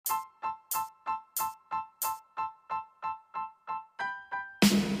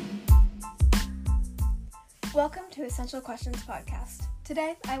Welcome to Essential Questions Podcast.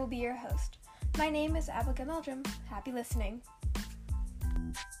 Today, I will be your host. My name is Abigail Meldrum. Happy listening.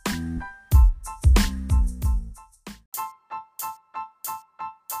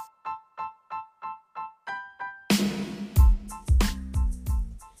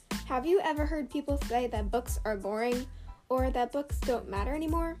 Have you ever heard people say that books are boring or that books don't matter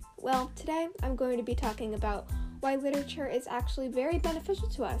anymore? Well, today I'm going to be talking about why literature is actually very beneficial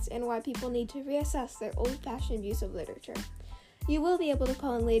to us and why people need to reassess their old-fashioned views of literature. You will be able to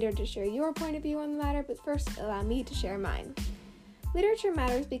call in later to share your point of view on the matter, but first allow me to share mine. Literature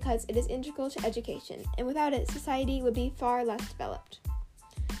matters because it is integral to education, and without it, society would be far less developed.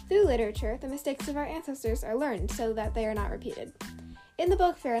 Through literature, the mistakes of our ancestors are learned so that they are not repeated. In the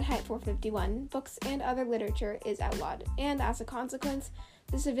book Fahrenheit 451, books and other literature is outlawed, and as a consequence,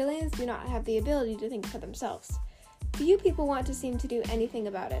 the civilians do not have the ability to think for themselves. Few people want to seem to do anything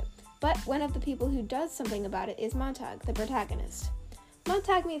about it, but one of the people who does something about it is Montag, the protagonist.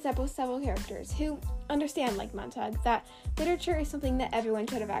 Montag meets up with several characters who understand, like Montag, that literature is something that everyone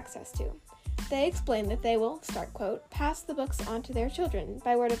should have access to. They explain that they will, start quote, pass the books on to their children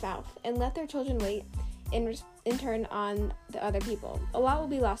by word of mouth and let their children wait in turn on the other people. A lot will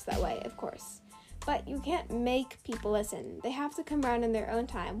be lost that way, of course. But you can't make people listen. They have to come around in their own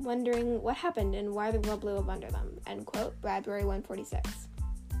time, wondering what happened and why the world blew up under them, end quote, Bradbury 146.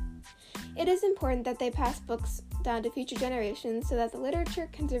 It is important that they pass books down to future generations so that the literature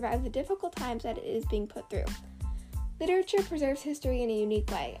can survive the difficult times that it is being put through. Literature preserves history in a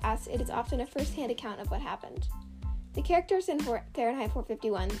unique way, as it is often a first-hand account of what happened. The characters in Fahrenheit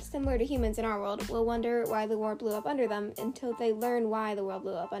 451, similar to humans in our world, will wonder why the war blew up under them until they learn why the world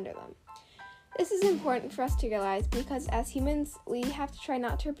blew up under them. This is important for us to realize because as humans, we have to try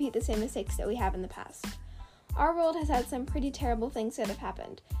not to repeat the same mistakes that we have in the past. Our world has had some pretty terrible things that have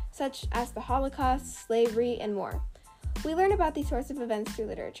happened, such as the Holocaust, slavery, and more. We learn about these sorts of events through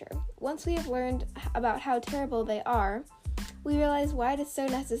literature. Once we have learned about how terrible they are, we realize why it is so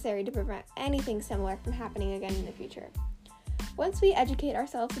necessary to prevent anything similar from happening again in the future. Once we educate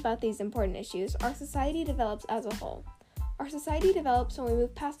ourselves about these important issues, our society develops as a whole. Our society develops when we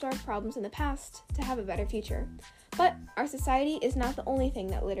move past our problems in the past to have a better future. But our society is not the only thing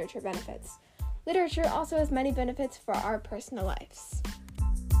that literature benefits. Literature also has many benefits for our personal lives.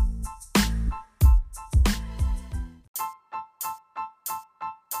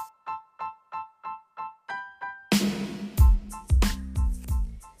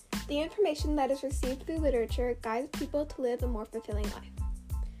 The information that is received through literature guides people to live a more fulfilling life.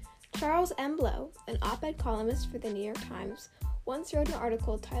 Charles M. Blow, an op-ed columnist for the New York Times, once wrote an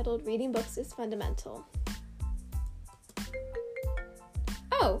article titled "Reading Books is Fundamental."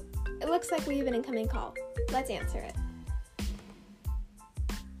 Oh, it looks like we have an incoming call. Let's answer it.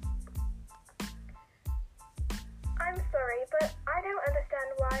 I'm sorry, but I don't understand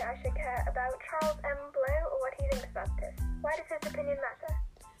why I should care about Charles M. Blow or what he thinks about this. Why does his opinion matter?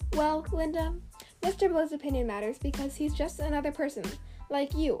 Well, Linda, Mr. Blow's opinion matters because he's just another person,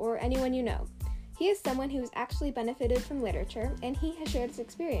 like you or anyone you know. He is someone who has actually benefited from literature, and he has shared his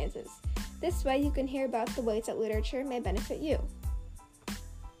experiences. This way you can hear about the ways that literature may benefit you.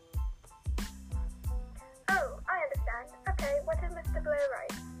 Oh, I understand. Okay, what did Mr. Blow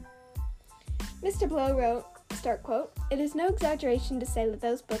write? Mr. Blow wrote, start quote, "It is no exaggeration to say that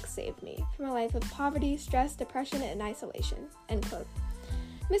those books saved me from a life of poverty, stress, depression, and isolation," end quote.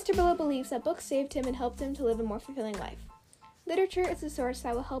 Mr. Blow believes that books saved him and helped him to live a more fulfilling life. Literature is a source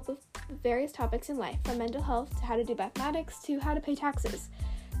that will help with various topics in life, from mental health to how to do mathematics to how to pay taxes.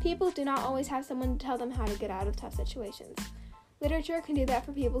 People do not always have someone to tell them how to get out of tough situations. Literature can do that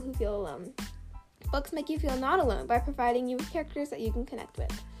for people who feel alone. Books make you feel not alone by providing you with characters that you can connect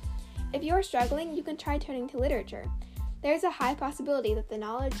with. If you are struggling, you can try turning to literature. There is a high possibility that the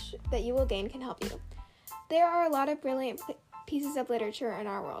knowledge that you will gain can help you. There are a lot of brilliant pieces of literature in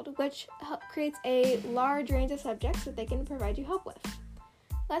our world, which creates a large range of subjects that they can provide you help with.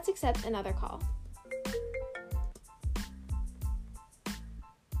 Let's accept another call.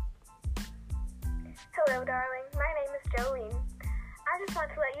 Hello, darling. My name is Jolene. I just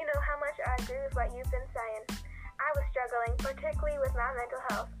want to let you know how much I agree with what you've been saying. I was struggling, particularly with my mental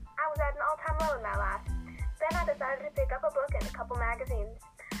health. I was at an all-time low in my life. Then I decided to pick up a book and a couple magazines.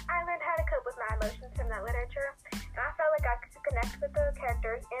 I learned how to cope with my emotions from that literature, and I felt like I could connect with the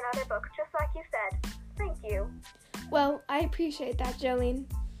characters in other books, just like you said. Thank you. Well, I appreciate that,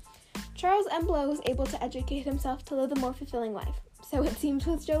 Jolene. Charles M. Blow was able to educate himself to live a more fulfilling life. So it seems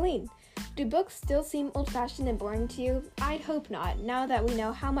with Jolene. Do books still seem old-fashioned and boring to you? I'd hope not, now that we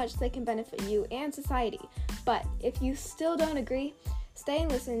know how much they can benefit you and society. But if you still don't agree, stay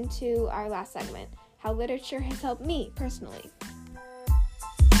and listen to our last segment. how literature has helped me personally.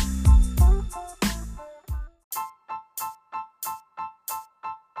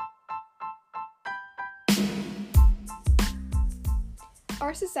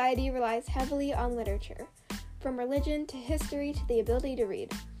 Our society relies heavily on literature, from religion to history to the ability to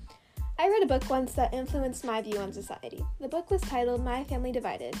read. I read a book once that influenced my view on society. The book was titled My Family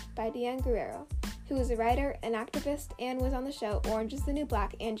Divided by Diane Guerrero, who is a writer, an activist, and was on the show Orange is the New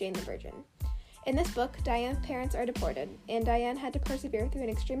Black and Jane the Virgin. In this book, Diane's parents are deported, and Diane had to persevere through an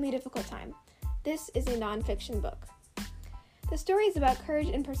extremely difficult time. This is a non-fiction book. The story is about courage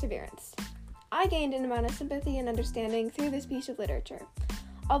and perseverance. I gained an amount of sympathy and understanding through this piece of literature.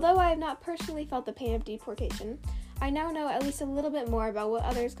 Although I have not personally felt the pain of deportation, I now know at least a little bit more about what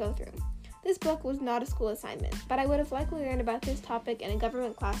others go through. This book was not a school assignment, but I would have likely learned about this topic in a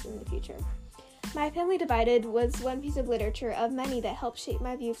government class in the future. My Family Divided was one piece of literature of many that helped shape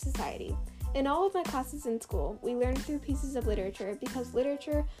my view of society. In all of my classes in school, we learned through pieces of literature because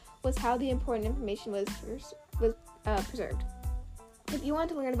literature was how the important information was preserved. If you want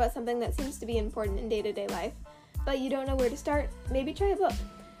to learn about something that seems to be important in day-to-day life, but you don't know where to start, maybe try a book.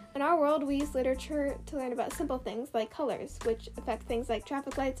 In our world, we use literature to learn about simple things like colors, which affect things like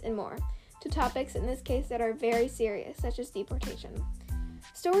traffic lights and more, to topics in this case that are very serious, such as deportation.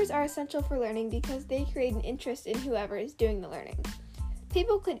 Stories are essential for learning because they create an interest in whoever is doing the learning.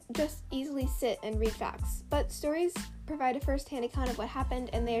 People could just easily sit and read facts, but stories provide a first-hand account of what happened,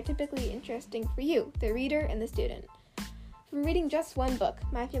 and they are typically interesting for you, the reader and the student. From reading just one book,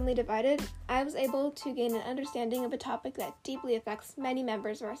 My Family Divided, I was able to gain an understanding of a topic that deeply affects many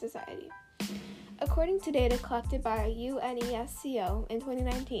members of our society. According to data collected by UNESCO in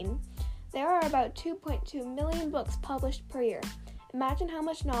 2019, there are about 2.2 million books published per year. Imagine how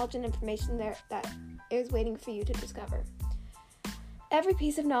much knowledge and information that is waiting for you to discover. Every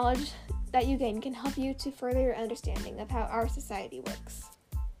piece of knowledge that you gain can help you to further your understanding of how our society works.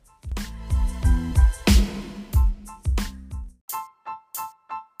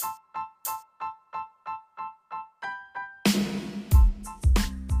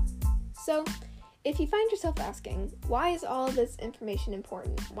 So, if you find yourself asking, why is all of this information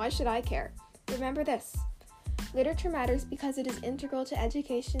important? Why should I care? Remember this. Literature matters because it is integral to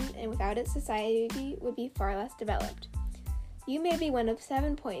education, and without it, society would be far less developed. You may be one of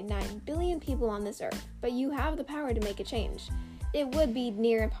 7.9 billion people on this earth, but you have the power to make a change. It would be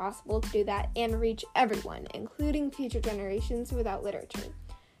near impossible to do that and reach everyone, including future generations, without literature.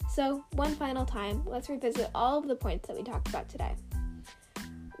 So, one final time, let's revisit all of the points that we talked about today.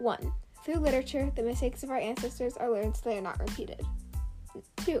 1. Through literature, the mistakes of our ancestors are learned so they are not repeated.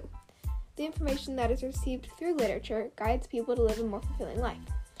 2. The information that is received through literature guides people to live a more fulfilling life.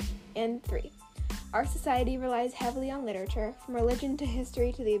 And 3. Our society relies heavily on literature, from religion to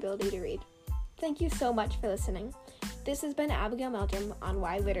history to the ability to read. Thank you so much for listening. This has been Abigail Meldrum on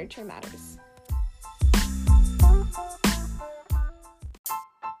Why Literature Matters.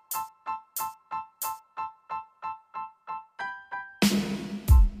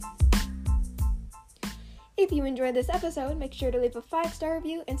 If you enjoyed this episode, make sure to leave a 5-star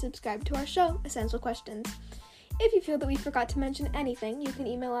review and subscribe to our show, Essential Questions. If you feel that we forgot to mention anything, you can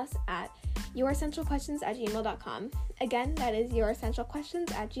email us at youressentialquestions@gmail.com. Again, that is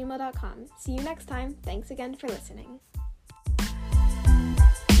youressentialquestions@gmail.com. See you next time. Thanks again for listening.